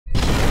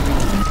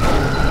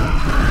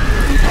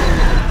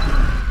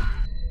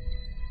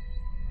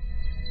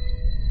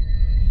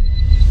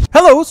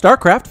Hello,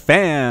 StarCraft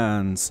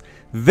fans!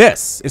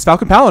 This is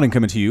Falcon Paladin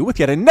coming to you with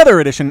yet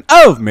another edition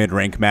of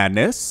MidRank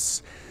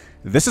Madness.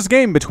 This is a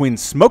game between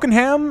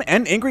Smokenham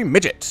and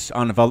AngryMidget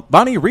on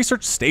Vaani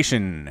Research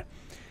Station.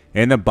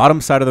 In the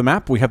bottom side of the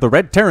map, we have the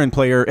red Terran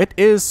player. It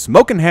is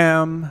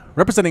Smokenham,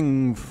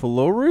 representing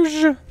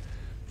Flowrage,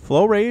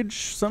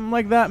 something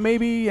like that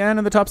maybe. And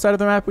in the top side of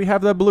the map, we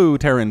have the blue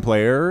Terran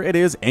player. It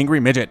is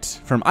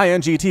AngryMidget from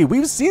INGT.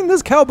 We've seen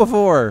this cow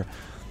before.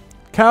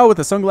 Cow with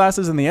the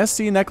sunglasses and the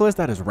SC necklace.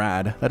 That is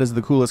rad. That is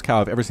the coolest cow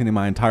I've ever seen in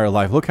my entire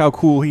life. Look how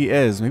cool he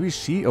is. Maybe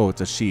she? Oh,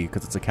 it's a she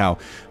because it's a cow.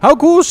 How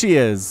cool she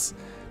is.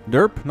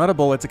 Derp, not a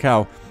bull, it's a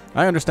cow.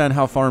 I understand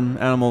how farm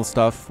animal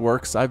stuff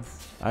works.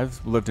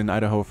 I've lived in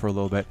Idaho for a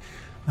little bit.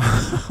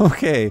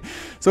 Okay,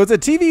 so it's a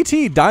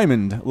TVT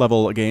Diamond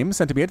level game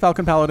sent to me at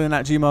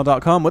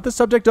falconpaladin@gmail.com with the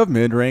subject of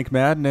Mid-Rank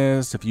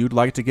Madness. If you'd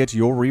like to get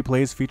your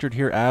replays featured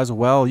here as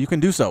well, you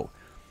can do so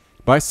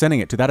by sending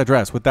it to that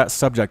address with that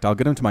subject. I'll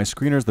get them to my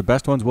screeners. The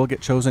best ones will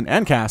get chosen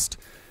and cast,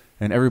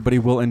 and everybody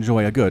will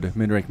enjoy a good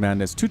Mid-Rank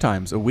Madness 2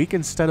 times a week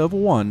instead of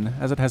 1,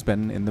 as it has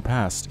been in the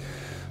past.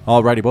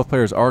 Alrighty, both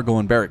players are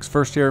going barracks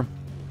first here.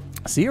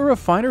 See a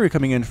refinery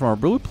coming in from our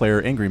blue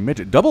player,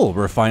 AngryMidget. Double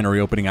refinery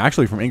opening,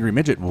 actually, from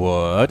AngryMidget.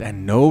 What?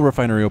 And no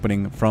refinery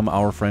opening from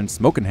our friend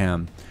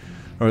Smokenham.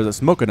 Or is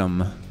it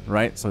Smokenham,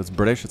 right? So it's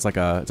British. It's like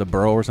it's a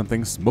borough or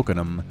something.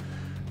 Smokenham.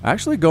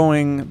 Actually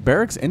going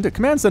barracks into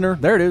command center.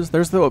 There it is.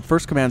 There's the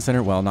first command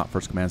center. Well, not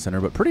first command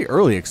center, but pretty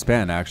early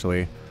expand,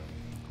 actually,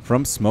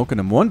 from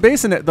Smokenham. One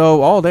base in it,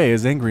 though, all day,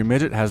 as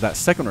AngryMidget has that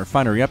second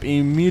refinery up,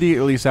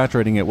 immediately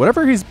saturating it.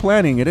 Whatever he's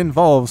planning, it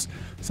involves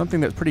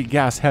something that's pretty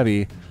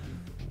gas-heavy.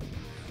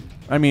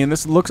 I mean,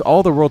 this looks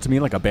all the world to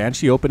me like a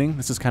Banshee opening.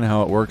 This is kind of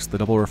how it works, the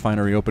double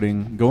refinery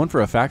opening. Going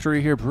for a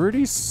factory here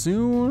pretty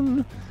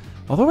soon.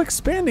 Although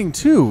expanding,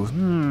 too.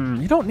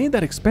 You don't need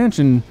that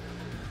expansion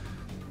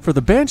for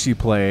the Banshee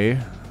play.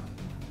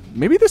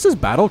 Maybe this is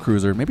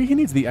Battlecruiser. Maybe he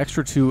needs the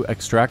extra 2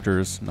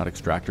 extractors, not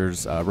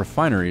extractors,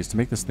 refineries to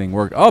make this thing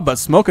work. Oh, but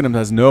Smokenham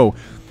has no.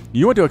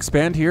 You want to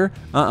expand here?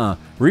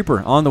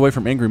 Reaper on the way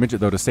from AngryMidget,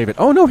 though, to save it.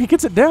 Oh, no, he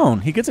gets it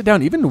down. He gets it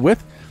down even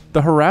with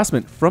the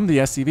harassment from the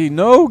SCV.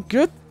 No,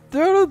 get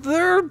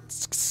there.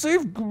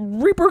 Save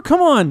Reaper,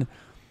 come on.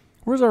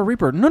 Where's our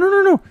Reaper?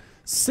 No.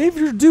 Save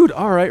your dude.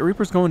 All right,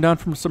 Reaper's going down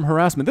from some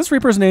harassment. This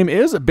Reaper's name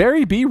is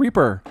Barry B.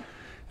 Reaper.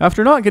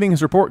 After not getting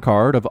his report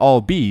card of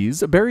all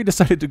Bs, Barry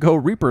decided to go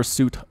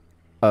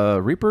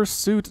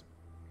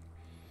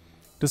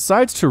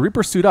decides to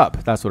Reaper suit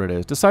up. That's what it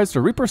is. Decides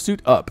to Reaper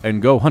suit up and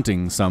go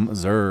hunting some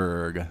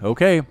Zerg.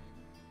 Okay.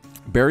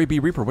 Barry B.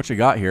 Reaper, what you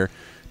got here?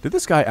 Did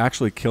this guy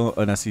actually kill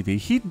an SCV?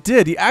 He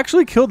did. He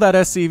actually killed that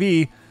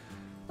SCV.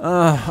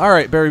 All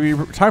right, Barry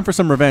B. Time for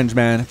some revenge,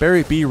 man.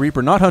 Barry B.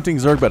 Reaper, not hunting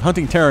Zerg, but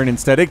hunting Terran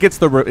instead. It gets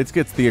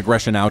the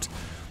aggression out.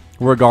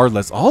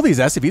 Regardless, all these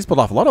SCVs pulled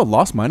off a lot of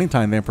lost mining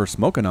time there for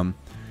Smokenham.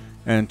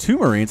 And 2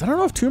 Marines. I don't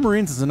know if 2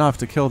 Marines is enough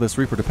to kill this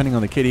Reaper, depending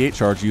on the KD8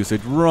 charge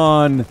usage.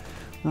 Run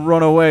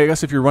away. I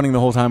guess if you're running the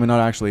whole time and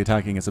not actually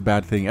attacking, it's a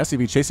bad thing.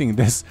 SCV chasing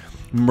this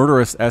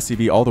murderous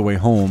SCV all the way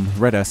home.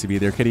 Red SCV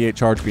there. KD8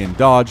 charge being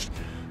dodged.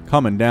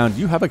 Coming down. Do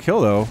you have a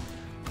kill, though?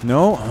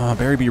 No?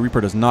 Barry B.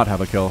 Reaper does not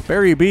have a kill.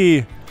 Barry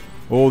B.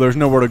 Oh, there's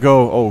nowhere to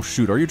go. Oh,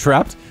 shoot. Are you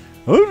trapped?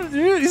 Oh,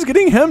 he's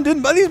getting hemmed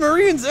in by these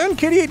Marines and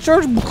KD8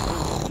 charge.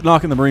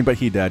 Knocking the Marine, but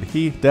he dead.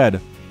 He dead.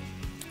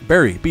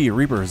 Barry B.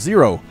 Reaper,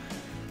 0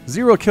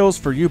 kills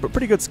for you, but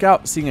pretty good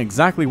scout, seeing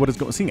exactly what is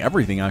going, seeing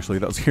everything actually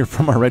that was here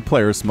from our red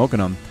players smoking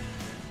them.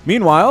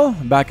 Meanwhile,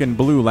 back in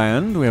blue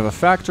land, we have a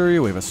factory,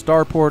 we have a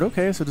starport.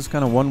 Okay, so just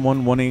kind of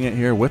 1-1-1ing it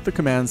here with the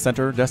command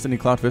center. Destiny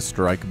Cloudfist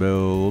strike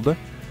build.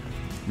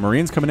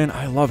 Marines coming in.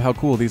 I love how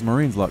cool these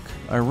Marines look.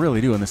 I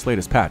really do in this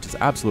latest patch. It's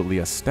absolutely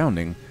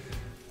astounding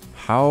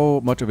how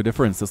much of a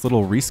difference this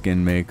little reskin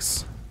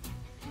makes.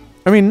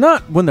 I mean,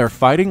 not when they're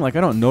fighting. Like,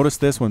 I don't notice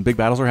this when big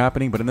battles are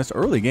happening, but in this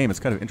early game, it's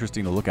kind of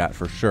interesting to look at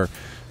for sure.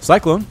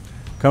 Cyclone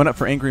coming up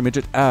for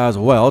AngryMidget as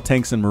well.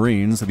 Tanks and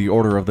Marines, the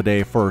order of the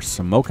day for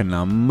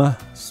Smokenham.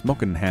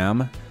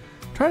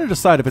 Trying to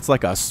decide if it's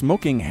like a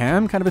smoking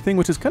ham kind of a thing,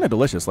 which is kind of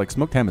delicious. Like,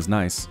 smoked ham is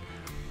nice.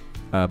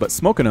 But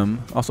Smokenham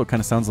also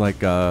kind of sounds like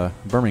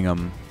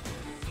Birmingham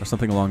or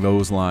something along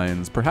those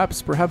lines.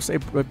 Perhaps a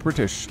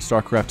British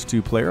StarCraft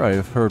 2 player.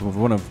 I've heard of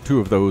 1 of 2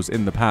 of those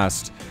in the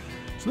past.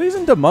 So he's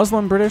into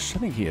Muslim British? I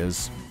think he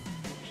is.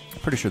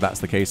 Pretty sure that's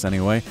the case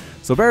anyway.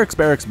 So barracks,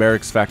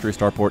 factory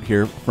starport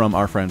here from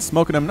our friend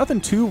Smokenham. Nothing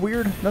too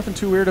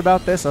weird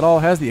about this at all.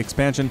 Has the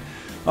expansion.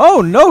 Oh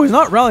no, he's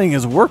not rallying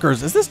his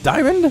workers. Is this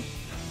Diamond?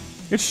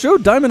 It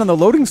showed Diamond on the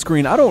loading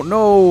screen. I don't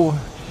know.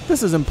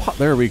 This is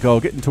there we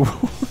go, getting to work.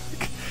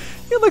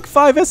 He had like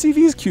 5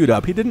 SCVs queued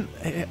up. He didn't.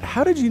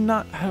 How did you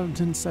not?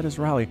 Didn't set his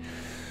rally?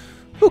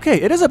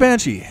 Okay, it is a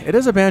Banshee. It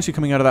is a Banshee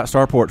coming out of that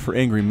starport for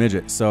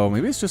AngryMidget. So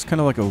maybe it's just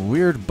kind of like a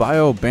weird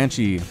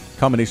Bio-Banshee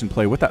combination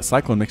play with that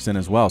Cyclone mixed in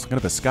as well. So kind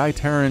of a Sky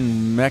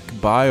Terran mech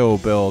Bio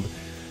build.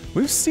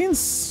 We've seen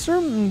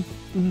certain,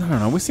 I don't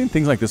know, we've seen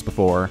things like this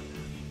before,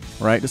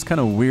 right? Just kind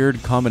of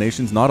weird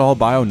combinations. Not all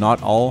Bio,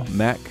 not all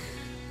mech,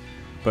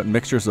 but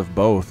mixtures of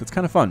both. It's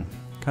kind of fun.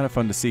 kind of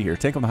fun to see here.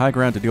 Tank on the high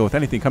ground to deal with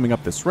anything coming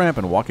up this ramp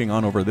and walking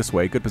on over this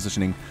way. Good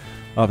positioning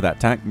of that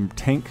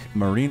tank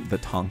marine, the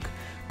tank.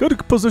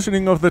 Good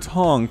positioning of the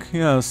tank,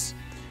 yes.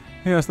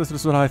 Yes, this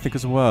is what I think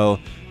as well.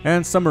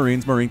 And some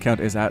marines, marine count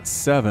is at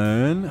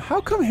 7. How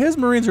come his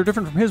marines are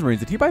different from his marines?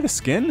 Did he buy the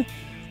skin? Do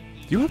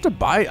you have to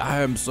buy? I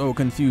am so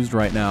confused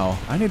right now.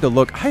 I need to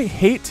look. I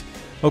hate...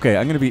 Okay,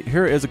 I'm going to be...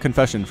 Here is a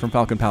confession from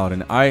Falcon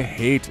Paladin. I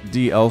hate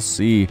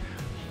DLC.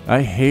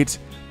 I hate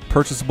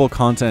purchasable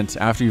content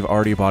after you've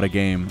already bought a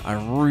game. I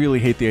really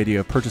hate the idea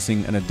of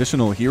purchasing an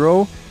additional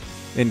hero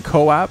in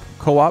co-op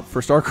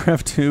for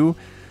StarCraft 2.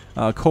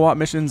 Co-op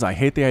missions, I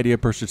hate the idea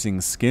of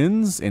purchasing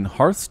skins in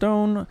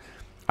Hearthstone.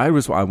 I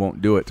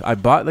won't do it. I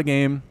bought the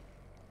game,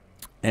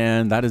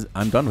 and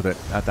I'm done with it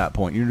at that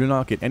point. You do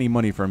not get any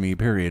money from me,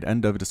 period.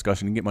 End of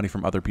discussion. You can get money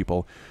from other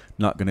people.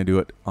 Not going to do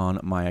it on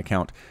my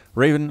account.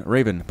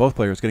 Raven, both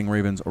players getting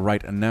Ravens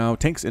right now.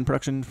 Tanks in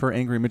production for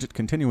AngryMidget,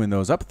 continuing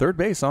those up. Third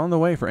base on the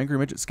way for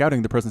AngryMidget,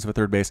 scouting the presence of a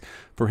third base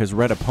for his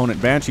red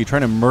opponent. Banshee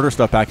trying to murder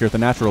stuff back here at the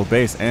natural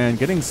base and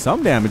getting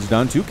some damage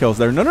done. 2 kills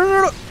there.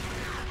 No.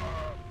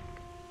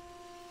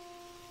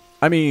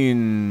 I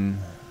mean,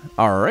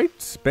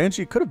 alright.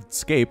 Banshee could have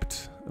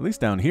escaped, at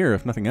least down here,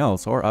 if nothing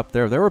else, or up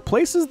there. There were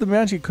places the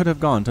Banshee could have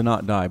gone to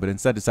not die, but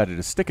instead decided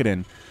to stick it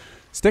in.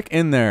 Stick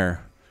in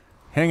there.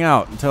 Hang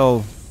out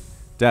until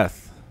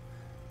death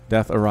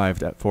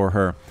arrived for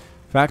her.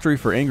 Factory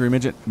for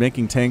AngryMidget,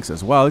 making tanks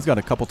as well. He's got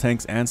a couple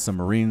tanks and some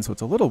marines, so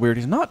it's a little weird.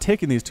 He's not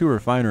taking these 2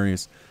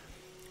 refineries,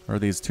 or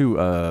these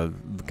 2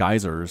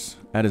 geysers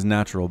at his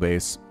natural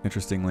base,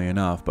 interestingly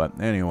enough. But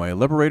anyway,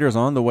 Liberator's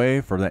on the way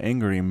for the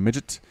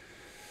AngryMidget.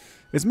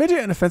 Is midget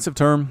an offensive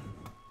term?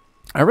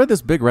 I read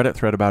this big Reddit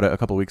thread about it a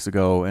couple weeks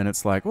ago, and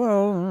it's like,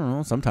 well, I don't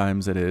know,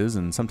 sometimes it is,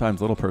 and sometimes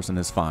little person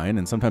is fine,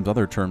 and sometimes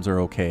other terms are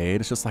okay.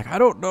 It's just like, I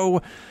don't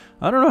know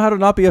how to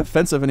not be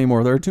offensive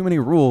anymore. There are too many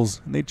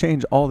rules, and they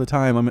change all the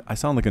time. I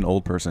sound like an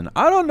old person.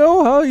 I don't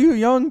know how you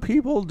young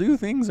people do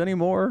things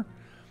anymore.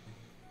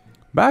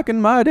 Back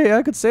in my day,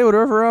 I could say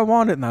whatever I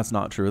wanted, and that's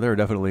not true. There are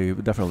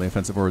definitely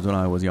offensive words when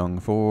I was young,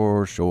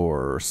 for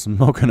sure.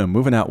 Smokenham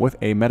moving out with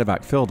a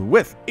medevac filled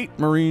with 8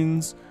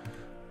 marines.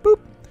 Boop.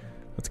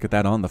 Let's get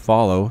that on the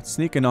follow.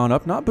 Sneaking on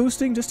up, not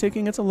boosting, just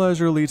taking its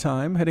leisurely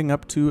time. Heading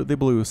up to the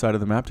blue side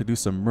of the map to do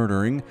some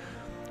murdering.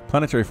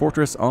 Planetary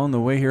Fortress on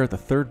the way here at the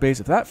third base.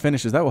 If that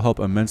finishes, that will help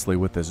immensely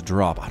with this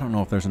drop. I don't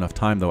know if there's enough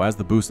time, though, as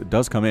the boost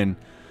does come in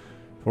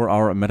for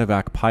our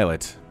medevac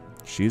pilot.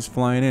 She's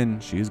flying in.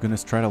 She's going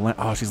to try to land.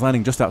 Oh, she's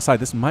landing just outside.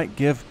 This might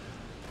give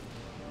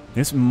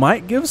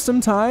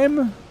some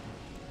time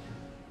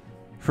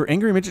for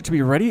AngryMidget to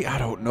be ready. I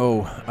don't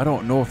know. I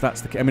don't know if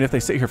that's the case. I mean, if they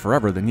sit here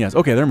forever, then yes.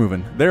 Okay, they're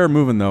moving. They're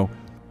moving, though.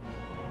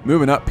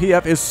 Moving up.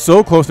 PF is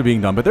so close to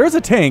being done, but there's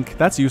a tank.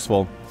 That's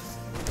useful.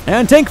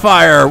 And tank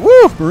fire.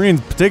 Woo!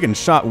 Marines taking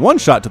one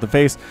shot to the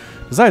face.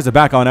 Decides to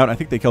back on out. I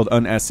think they killed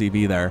an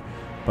SCV there,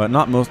 but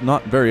not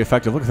very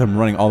effective. Look at them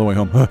running all the way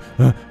home.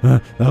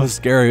 That was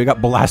scary. We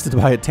got blasted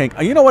by a tank.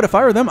 You know what? If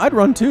I were them, I'd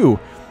run too.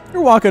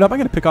 You're walking up. I'm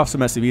going to pick off some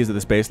SCVs at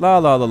this base. La,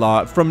 la, la,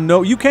 la. From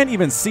you can't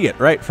even see it,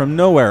 right? From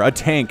nowhere, a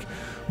tank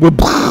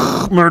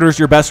murders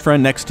your best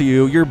friend next to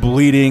you. You're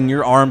bleeding.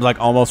 Your arm's like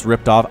almost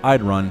ripped off.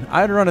 I'd run.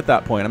 I'd run at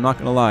that point. I'm not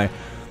going to lie.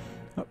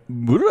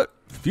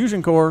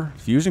 Fusion core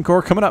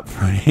coming up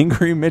for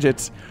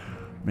AngryMidget.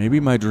 Maybe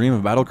my dream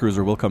of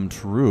Battlecruiser will come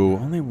true.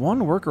 Only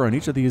 1 worker on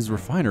each of these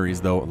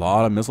refineries, though. A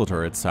lot of missile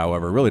turrets,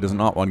 however. Really does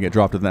not want to get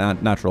dropped to the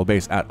natural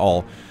base at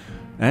all.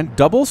 And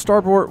double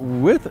starport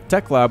with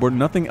Tech Lab where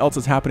nothing else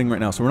is happening right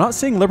now. So we're not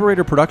seeing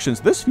Liberator productions.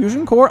 This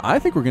Fusion core, I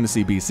think we're going to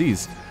see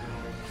BCs.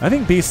 I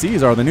think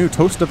BCs are the new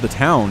toast of the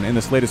town in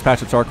this latest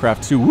patch of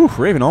StarCraft 2. Woof,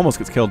 Raven almost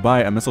gets killed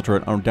by a missile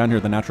turret down here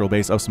at the natural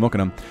base of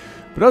Smokenham,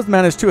 but does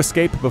manage to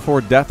escape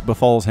before death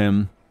befalls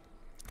him.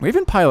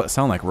 Raven pilots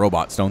sound like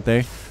robots, don't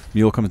they?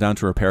 Mule comes down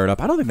to repair it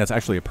up. I don't think that's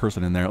actually a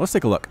person in there. Let's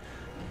take a look.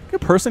 A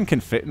person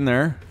can fit in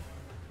there.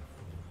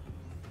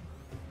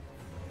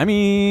 I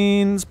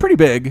mean, it's pretty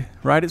big,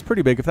 right? It's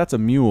pretty big. If that's a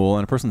mule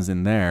and a person's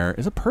in there.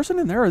 Is a person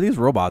in there or are these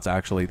robots,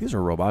 actually? These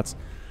are robots.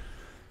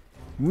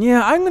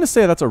 Yeah, I'm going to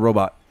say that's a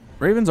robot.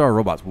 Ravens are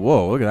robots.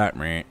 Whoa, look at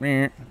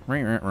that.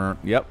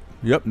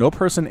 Yep, no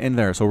person in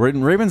there. So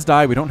when Ravens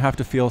die, we don't have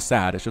to feel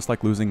sad. It's just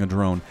like losing a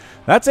drone.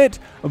 That's it.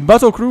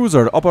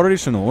 Battlecruiser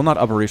operational. Well, not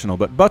operational,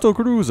 but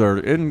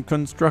Battlecruiser in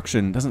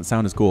construction. Doesn't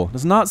sound as cool.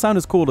 Does not sound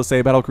as cool to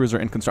say Battlecruiser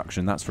in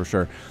construction, that's for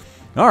sure.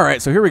 All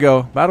right, so here we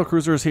go.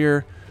 Battlecruiser is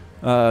here.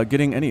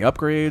 Getting any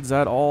upgrades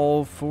at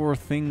all for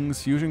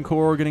things. Fusion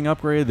core getting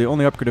upgraded. The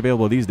only upgrade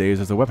available these days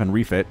is a weapon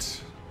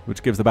refit,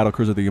 which gives the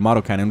Battlecruiser the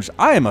Yamato cannon, which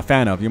I am a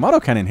fan of.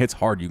 Yamato cannon hits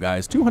hard, you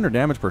guys. 200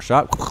 damage per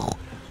shot.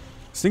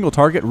 Single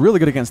target. Really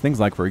good against things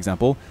like, for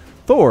example,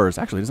 Thor's.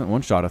 Actually, doesn't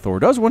one-shot a Thor.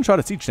 Does one-shot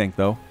a siege tank,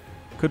 though.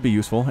 Could be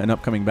useful in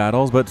upcoming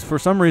battles, but for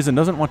some reason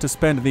doesn't want to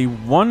spend the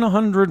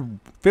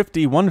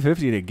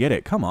 150 to get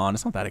it. Come on,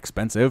 it's not that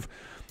expensive.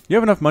 You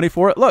have enough money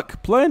for it?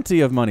 Look, plenty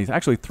of money.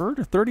 Actually,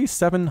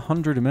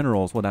 3,700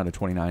 minerals. Well, down to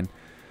 29.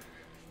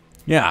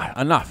 Yeah,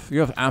 enough. You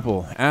have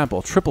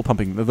ample, triple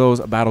pumping those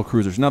battle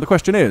cruisers. Now the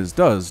question is,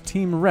 does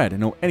Team Red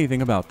know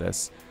anything about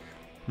this?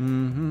 Nope.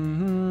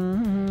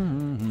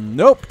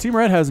 Team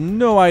Red has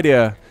no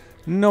idea.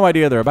 No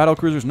idea there are battle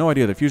cruisers, no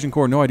idea of the fusion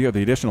core, no idea of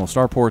the additional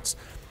starports.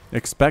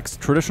 Expects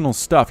traditional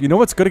stuff. You know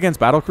what's good against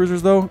battle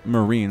cruisers though?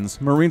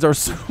 Marines. Marines are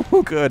so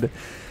good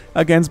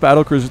against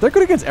battle cruisers. They're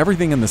good against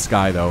everything in the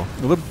sky though.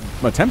 A little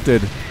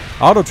attempted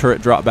auto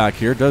turret drop back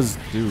here does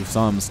do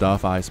some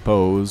stuff, I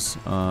suppose.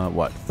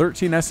 What?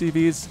 13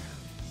 SCVs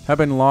have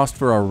been lost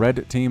for our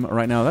red team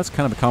right now. That's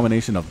kind of a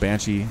combination of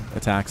Banshee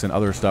attacks and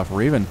other stuff.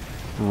 Raven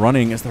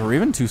running. Is the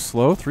Raven too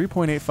slow?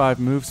 3.85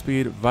 move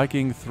speed.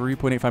 Viking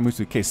 3.85 move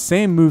speed. Okay,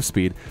 same move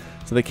speed.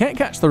 So they can't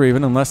catch the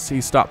Raven unless he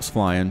stops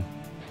flying.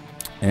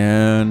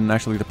 And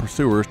actually the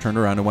pursuers turned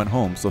around and went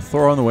home. So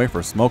Thor on the way for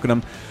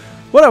Smokenham.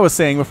 What I was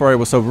saying before I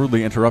was so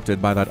rudely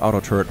interrupted by that auto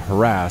turret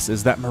harass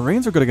is that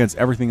Marines are good against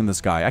everything in the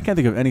sky. I can't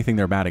think of anything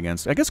they're bad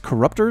against. I guess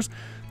Corruptors,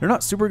 they're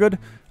not super good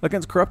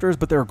against Corruptors,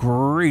 but they're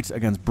great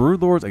against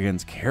Broodlords,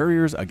 against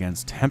Carriers,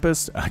 against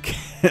Tempests,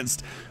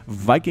 against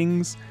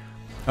Vikings,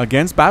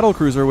 against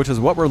Battlecruiser, which is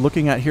what we're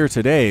looking at here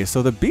today.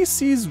 So the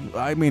BCs,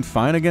 I mean,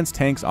 fine against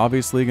tanks,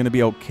 obviously going to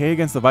be okay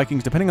against the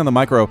Vikings, depending on the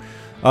micro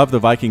of the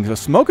Vikings. If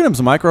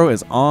Smokenham's micro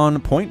is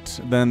on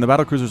point, then the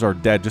Battlecruisers are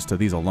dead just to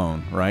these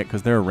alone, right?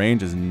 Because their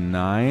range is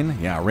 9.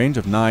 Yeah, range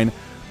of 9.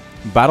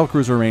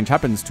 Battlecruiser range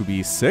happens to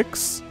be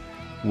 6,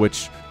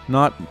 which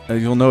not,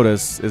 as you'll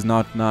notice, is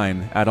not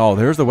 9 at all.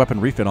 There's the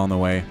weapon refit on the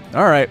way.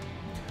 All right.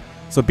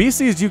 So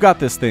BCs, you got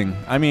this thing.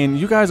 I mean,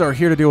 you guys are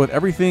here to deal with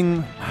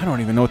everything. I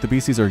don't even know what the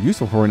BCs are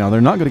useful for right now.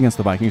 They're not good against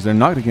the Vikings. They're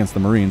not good against the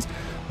Marines.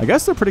 I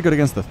guess they're pretty good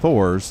against the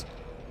Thors.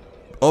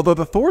 Although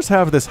the Thors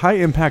have this high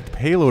impact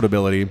payload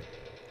ability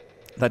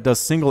that does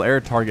single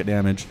air target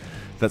damage.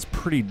 That's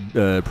pretty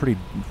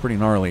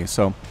gnarly.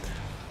 So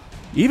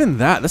even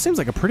that, this seems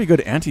like a pretty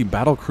good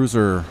anti-battle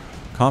cruiser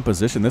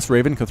composition. This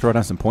Raven could throw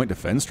down some point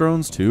defense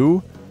drones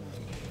too.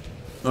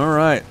 All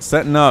right,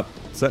 setting up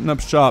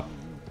shop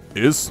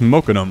is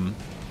Smokenham.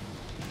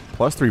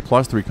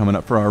 +3/+3 coming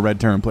up for our red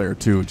Terran player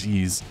too.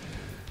 Jeez.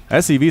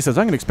 SCV says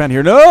I'm gonna expand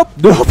here. Nope,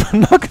 I'm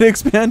not gonna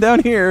expand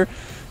down here.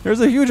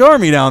 There's a huge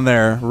army down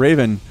there.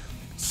 Raven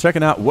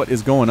checking out what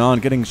is going on,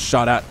 getting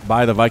shot at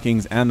by the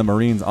Vikings and the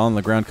Marines on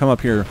the ground. Come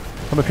up here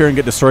and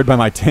get destroyed by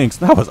my tanks.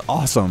 That was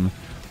awesome.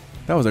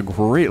 That was a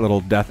great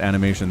little death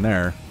animation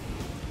there.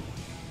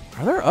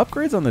 Are there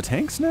upgrades on the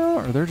tanks now?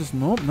 Or they're just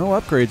no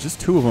upgrades,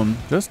 just 2 of them.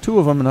 Just 2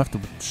 of them enough to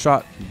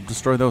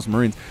destroy those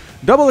Marines.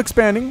 Double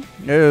expanding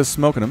is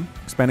Smokenham,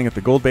 expanding at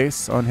the gold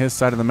base on his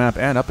side of the map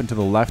and up into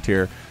the left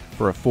here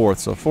for a 4th.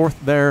 So 4th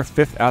there,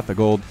 5th at the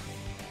gold.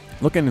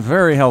 Looking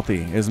very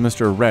healthy is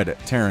Mr. Red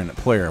Terran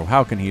player.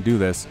 How can he do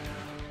this?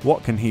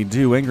 What can he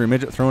do?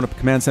 AngryMidget throwing up a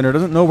command center.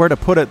 Doesn't know where to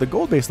put it. The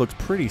gold base looks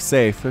pretty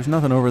safe. There's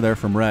nothing over there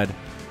from Red.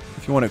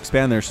 If you want to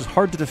expand there, it's just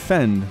hard to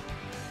defend.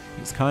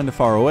 He's kind of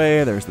far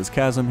away. There's this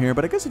chasm here.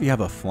 But I guess if you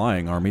have a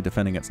flying army,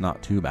 defending it's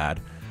not too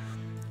bad.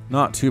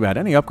 Not too bad.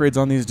 Any upgrades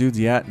on these dudes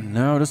yet?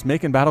 No, just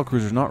making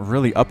battlecruisers, not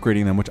really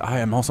upgrading them, which I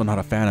am also not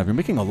a fan of. You're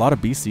making a lot of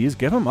BCs.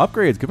 Give them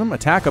upgrades. Give them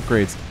attack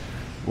upgrades.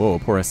 Whoa,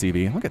 poor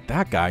SCV. Look at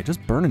that guy.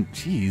 Just burning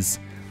cheese.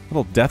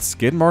 Little death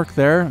skid mark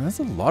there. That's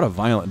a lot of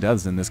violent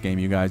deaths in this game,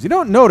 you guys. You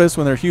don't notice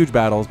when they're huge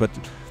battles, but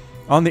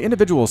on the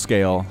individual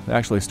scale, they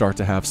actually start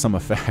to have some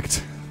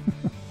effect.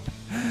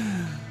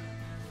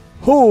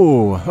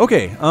 Oh,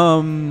 okay.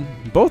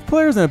 Both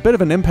players in a bit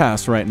of an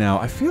impasse right now.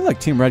 I feel like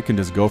Team Red can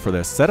just go for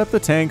this. Set up the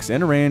tanks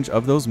in range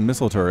of those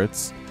missile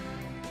turrets.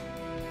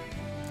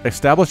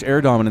 Establish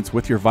air dominance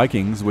with your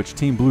Vikings, which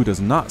Team Blue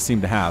does not seem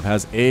to have.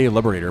 Has a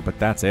Liberator, but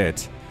that's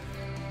it.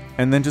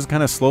 And then just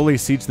kind of slowly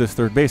siege this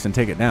 3rd base and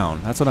take it down.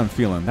 That's what I'm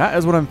feeling. That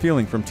is what I'm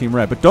feeling from Team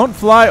Red. But don't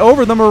fly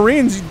over the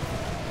Marines.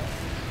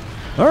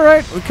 All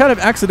right, we kind of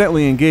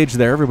accidentally engaged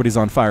there. Everybody's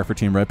on fire for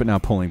Team Red, but now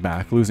pulling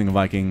back. Losing a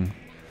Viking.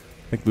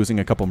 I think losing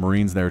a couple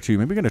Marines there too.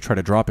 Maybe we're going to try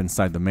to drop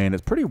inside the main.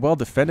 It's pretty well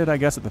defended, I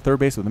guess, at the 3rd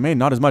base with the main.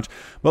 Not as much.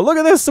 But look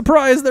at this.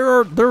 Surprise. There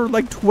are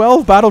like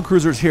 12 battle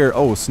cruisers here.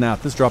 Oh,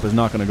 snap. This drop is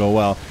not going to go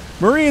well.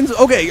 Marines.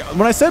 Okay,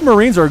 when I said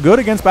Marines are good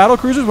against battle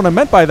cruisers, what I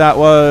meant by that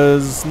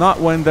was not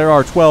when there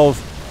are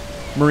 12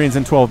 Marines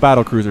and 12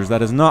 battle cruisers.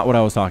 That is not what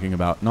I was talking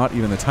about. Not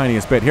even the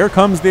tiniest bit. Here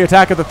comes the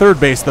attack at the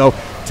 3rd base, though.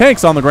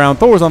 Tanks on the ground.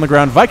 Thors on the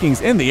ground.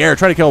 Vikings in the air.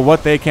 Try to kill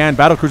what they can.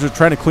 Battle cruisers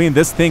trying to clean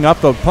this thing up.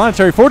 The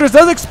planetary fortress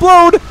does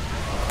explode.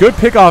 Good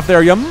pickoff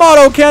there.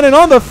 Yamato cannon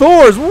on the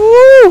Thors.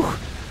 Woo!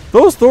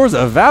 Those Thors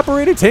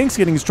evaporated. Tanks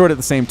getting destroyed at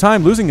the same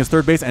time. Losing his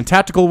 3rd base and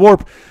tactical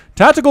warp.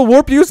 Tactical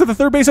warp used at the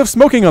 3rd base of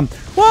Smokenham.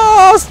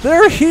 Wasp,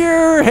 they're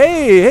here.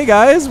 Hey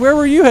guys, where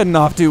were you heading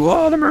off to?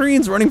 Oh, the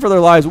Marines running for their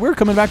lives. We're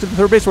coming back to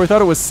the 3rd base where we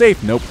thought it was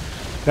safe. Nope,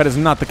 that is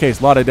not the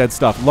case. A lot of dead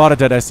stuff. A lot of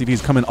dead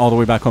SCVs coming all the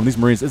way back home. These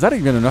Marines, is that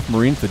even enough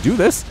Marines to do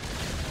this?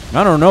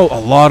 I don't know. A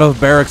lot of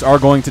barracks are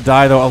going to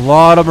die, though. A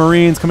lot of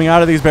Marines coming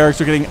out of these barracks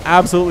are getting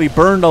absolutely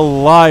burned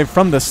alive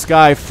from the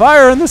sky.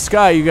 Fire in the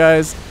sky, you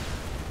guys.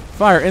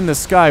 Fire in the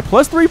sky.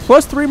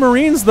 +3/+3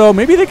 Marines, though.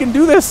 Maybe they can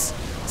do this.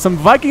 Some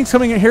Vikings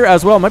coming in here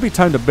as well. Might be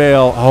time to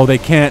bail. Oh, they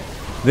can't.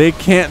 They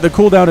can't. The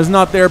cooldown is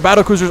not there.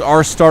 Battlecruisers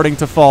are starting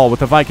to fall with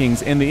the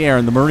Vikings in the air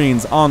and the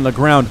Marines on the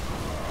ground.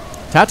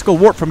 Tactical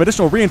warp from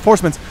additional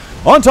reinforcements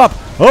on top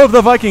of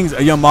the Vikings.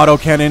 Yamato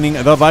cannoning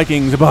the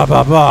Vikings. Bah,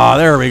 bah, bah.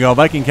 There we go.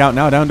 Viking count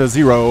now down to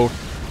 0.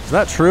 Is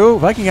that true?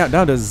 Viking count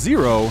down to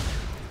 0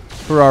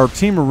 for our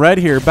team red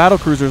here.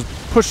 Battlecruisers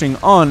pushing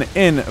on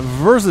in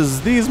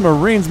versus these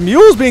Marines.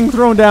 Mules being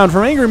thrown down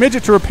from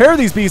AngryMidget to repair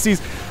these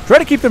BCs. Try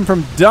to keep them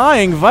from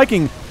dying.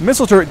 Viking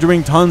missile turret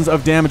doing tons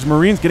of damage.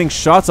 Marines getting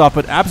shots off,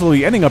 but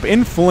absolutely ending up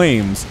in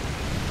flames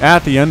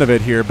at the end of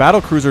it here.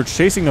 Battlecruiser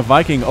chasing a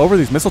Viking over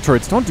these missile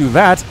turrets. Don't do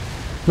that.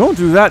 Don't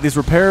do that. These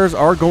repairs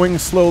are going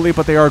slowly,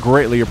 but they are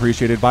greatly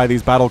appreciated by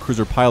these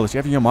Battlecruiser pilots. You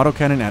have a Yamato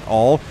cannon at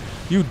all?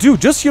 You do.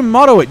 Just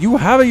Yamato it. You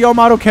have a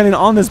Yamato cannon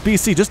on this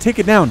BC. Just take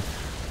it down.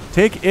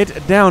 Take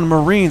it down.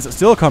 Marines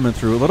still coming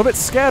through. A little bit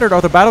scattered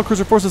are the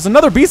Battlecruiser forces.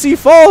 Another BC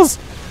falls.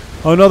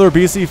 Another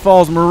BC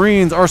falls.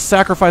 Marines are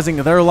sacrificing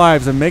their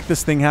lives and make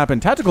this thing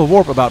happen. Tactical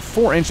warp about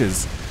 4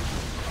 inches.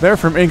 There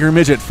from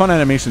AngryMidget. Fun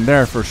animation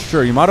there for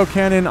sure. Yamato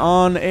cannon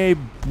on a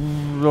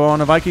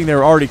Viking they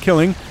were already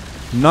killing.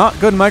 Not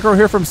good micro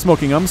here from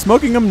Smokenham.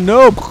 Smokenham,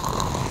 no.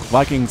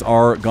 Vikings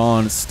are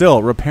gone.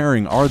 Still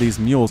repairing are these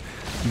mules.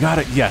 You got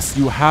it. Yes,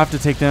 you have to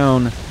take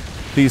down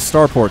these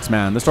starports,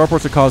 man. The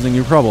starports are causing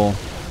you trouble.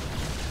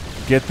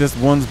 Get this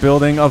one's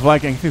building a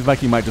Viking. I think the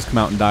Viking might just come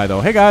out and die, though.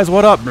 Hey, guys,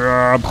 what up?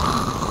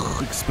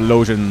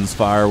 Explosions,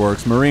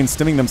 fireworks. Marines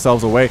stemming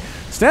themselves away.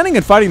 Standing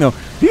and fighting, though.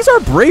 These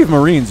are brave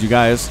Marines, you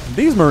guys.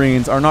 These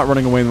Marines are not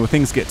running away when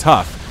things get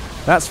tough.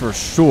 That's for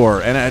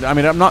sure. And I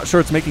mean, I'm not sure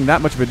it's making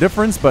that much of a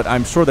difference, but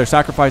I'm sure their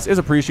sacrifice is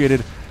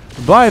appreciated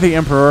by the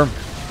Emperor,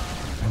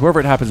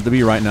 whoever it happens to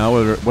be right now,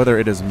 whether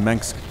it is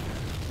Mensk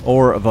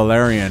or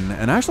Valerian.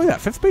 And actually, that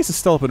 5th base is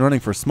still up and running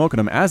for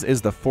Smokenham, as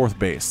is the 4th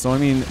base. So, I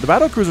mean, the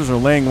Battlecruisers are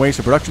laying waste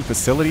to production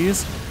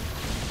facilities,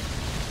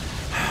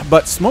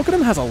 but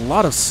Smokenham has a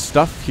lot of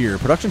stuff here.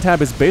 Production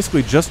tab is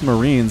basically just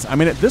Marines. I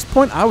mean, at this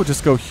point, I would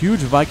just go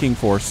huge Viking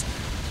force.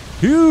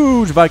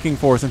 Huge Viking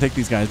force and take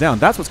these guys down.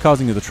 That's what's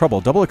causing you the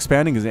trouble. Double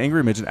expanding is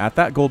AngryMidget at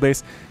that gold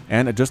base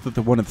and just at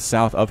the one at the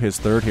south of his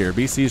 3rd here.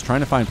 BC is trying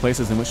to find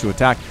places in which to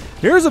attack.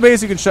 Here's a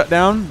base you can shut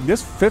down.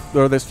 This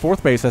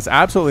 4th base has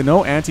absolutely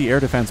no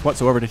anti-air defense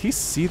whatsoever. Did he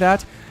see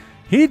that?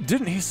 He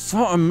didn't. He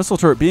saw a missile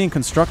turret being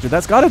constructed.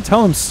 That's got to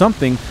tell him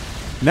something.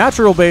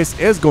 Natural base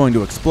is going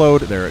to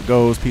explode. There it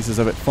goes. Pieces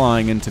of it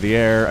flying into the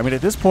air. I mean,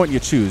 at this point, you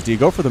choose. Do you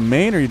go for the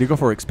main or do you go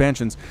for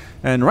expansions?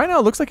 And right now,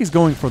 it looks like he's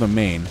going for the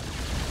main.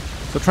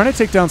 So trying to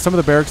take down some of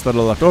the barracks that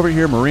are left over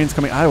here. Marines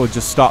coming. I would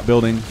just stop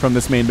building from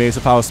this main base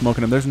if I was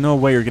smoking them. There's no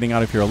way you're getting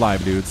out of here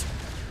alive, dudes.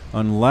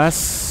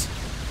 Unless,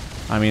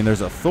 I mean,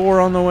 there's a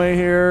Thor on the way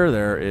here.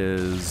 There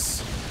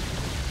is...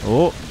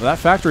 Oh, that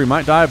factory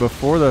might die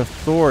before the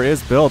Thor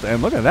is built.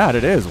 And look at that.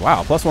 It is.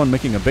 Wow. +1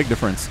 making a big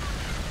difference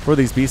for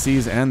these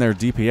BCs and their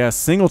DPS.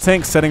 Single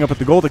tank setting up at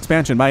the gold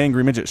expansion by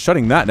AngryMidget,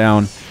 shutting that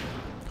down.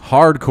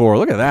 Hardcore.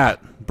 Look at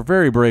that.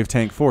 Very brave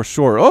tank for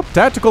sure. Oh,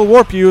 tactical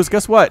warp use.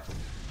 Guess what?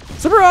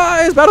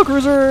 Surprise!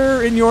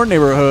 Battlecruiser in your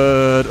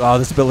neighborhood. Oh,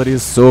 this ability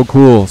is so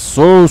cool.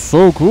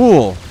 So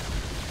cool.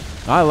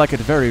 I like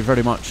it very,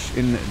 very much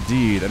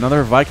indeed.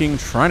 Another Viking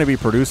trying to be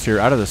produced here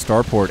out of the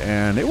starport,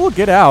 and it will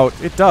get out.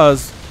 It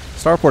does.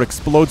 Starport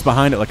explodes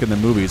behind it like in the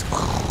movies.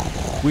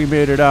 We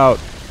made it out.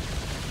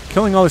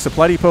 Killing all the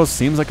supply depots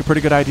seems like a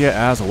pretty good idea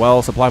as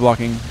well. Supply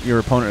blocking your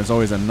opponent is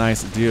always a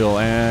nice deal.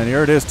 And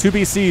here it is. 2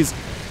 BCs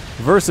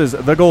versus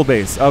the gold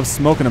base of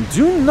Smokenham.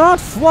 Do not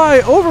fly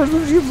over.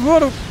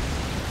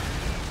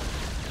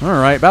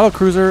 Alright,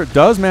 Battlecruiser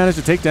does manage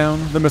to take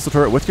down the missile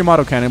turret with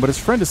Yamato cannon, but his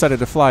friend decided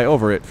to fly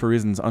over it for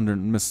reasons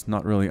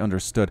not really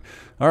understood.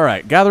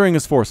 Alright, gathering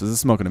his forces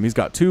is Smokenham. He's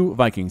got 2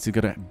 Vikings. He's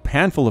got a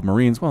handful of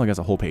Marines. Well, he has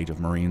a whole page of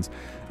Marines.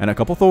 And a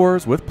couple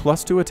Thors with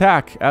 +2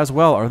 attack as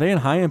well. Are they in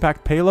high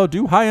impact payload?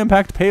 Do high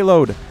impact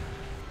payload.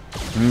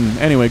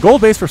 Anyway, gold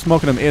base for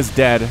Smokenham is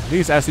dead.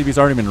 These SCVs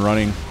aren't even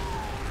running.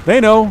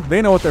 They know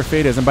what their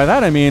fate is. And by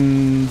that I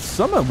mean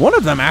one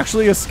of them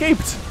actually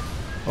escaped.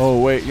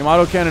 Oh, wait.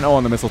 Yamato cannon. Oh,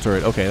 on the missile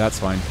turret. Okay, that's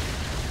fine.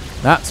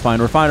 That's fine.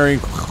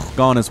 Refinery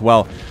gone as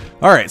well.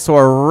 All right, so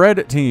our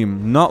red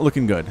team, not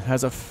looking good.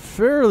 Has a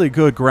fairly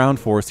good ground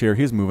force here.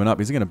 He's moving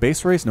up. Is he going to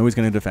base race? No, he's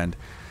going to defend.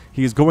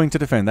 He's going to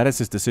defend. That is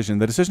his decision.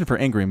 The decision for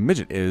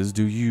AngryMidget is,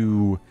 do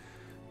you...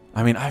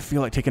 I mean, I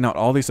feel like taking out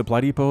all these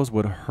supply depots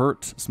would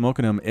hurt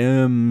Smokenham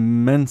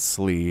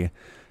immensely.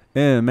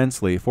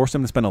 Immensely. Force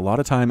him to spend a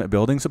lot of time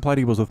building supply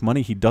depots with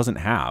money he doesn't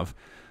have.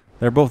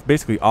 They're both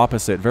basically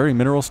opposite. Very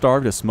mineral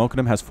starved as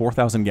Smokenham has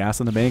 4,000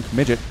 gas in the bank.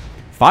 Midget,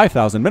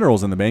 5,000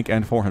 minerals in the bank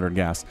and 400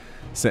 gas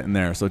sitting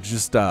there. So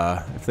just,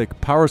 if the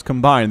powers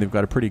combine, they've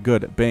got a pretty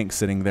good bank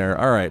sitting there.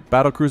 All right,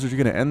 Battlecruisers,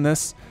 you're going to end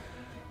this.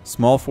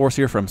 Small force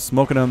here from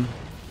Smokenham.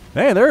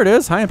 Hey, there it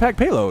is. High impact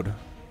payload.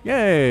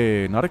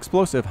 Yay. Not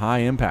explosive, high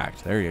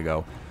impact. There you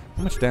go.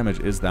 How much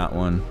damage is that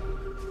one?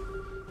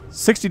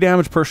 60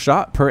 damage per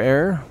shot per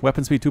air.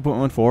 Weapon speed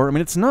 2.14. I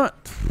mean,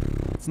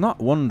 it's not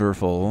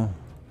wonderful.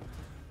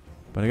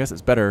 But I guess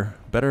it's better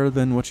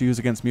than what you use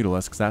against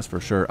Mutilisks, that's for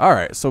sure.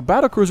 Alright, so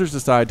Battlecruisers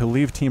decide to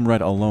leave Team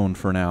Red alone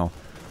for now.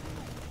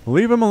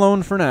 Leave him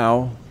alone for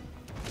now.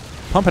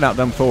 Pumping out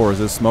them Thors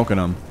is smoking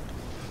them.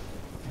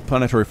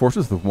 Planetary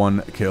Forces with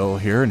 1 kill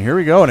here. And here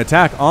we go. An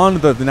attack on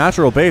the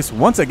natural base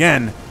once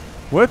again.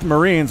 With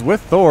Marines, with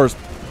Thors.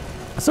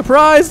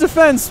 Surprise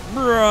defense!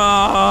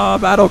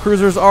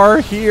 Battlecruisers are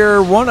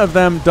here. One of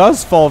them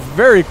does fall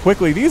very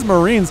quickly. These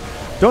Marines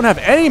don't have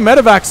any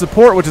medevac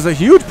support, which is a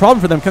huge problem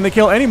for them. Can they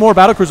kill any more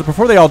Battlecruiser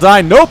before they all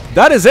die? Nope.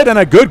 That is it, and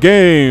a good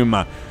game.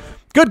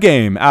 Good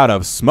game out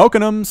of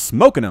Smokenham.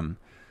 Smokenham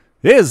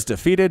is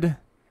defeated.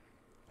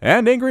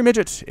 And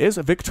AngryMidget is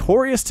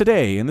victorious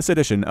today in this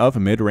edition of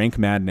Mid-Rank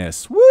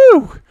Madness.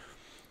 Woo!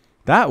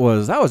 That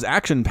was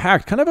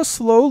action-packed. Kind of a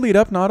slow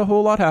lead-up. Not a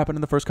whole lot happened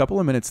in the first couple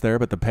of minutes there,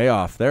 but the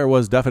payoff, there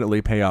was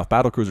definitely payoff.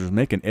 Battlecruisers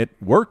making it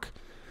work.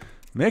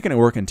 Making it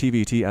work in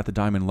TVT at the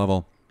diamond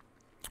level.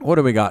 What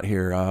do we got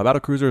here?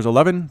 Battlecruisers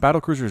 11.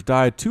 Battlecruisers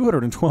died.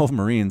 212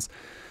 Marines.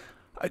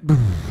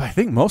 I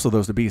think most of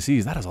those to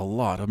BCs. That is a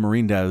lot of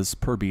Marine deaths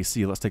per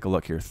BC. Let's take a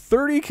look here.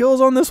 30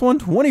 kills on this one.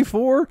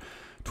 24,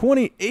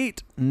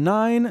 28,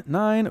 9,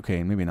 9.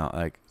 Okay, maybe not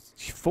like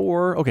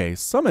 4. Okay,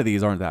 some of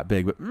these aren't that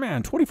big, but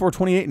man, 24,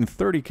 28, and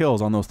 30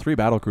 kills on those 3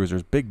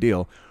 Battlecruisers. Big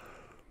deal.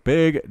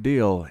 Big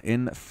deal,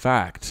 in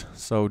fact.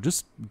 So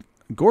just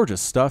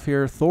gorgeous stuff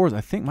here. Thors,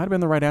 I think, might have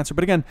been the right answer.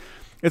 But again,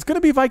 it's going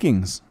to be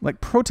Vikings. Like,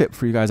 pro tip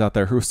for you guys out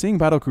there who are seeing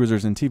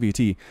Battlecruisers in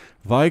TVT.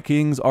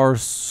 Vikings are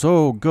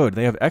so good.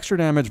 They have extra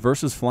damage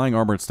versus flying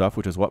armored stuff,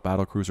 which is what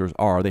Battlecruisers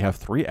are. They have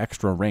 3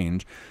 extra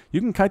range. You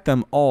can kite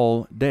them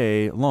all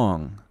day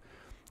long.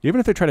 Even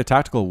if they try to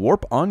tactical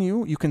warp on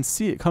you, you can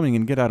see it coming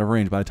and get out of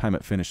range by the time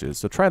it finishes.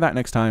 So try that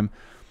next time,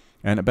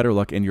 and better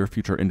luck in your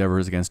future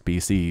endeavors against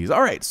BCs.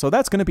 All right, so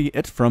that's going to be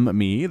it from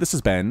me. This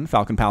has been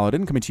Falcon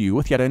Paladin coming to you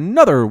with yet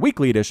another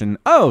weekly edition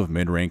of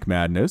Mid-Rank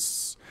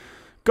Madness.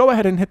 Go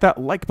ahead and hit that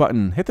like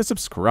button. Hit the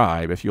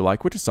subscribe if you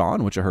like what you saw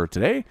and what you heard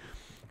today.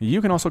 You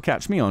can also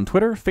catch me on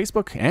Twitter,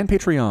 Facebook, and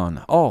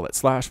Patreon, all at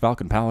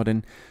 /Falcon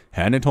Paladin.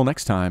 And until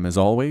next time, as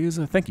always,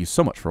 thank you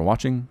so much for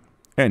watching,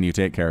 and you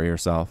take care of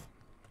yourself.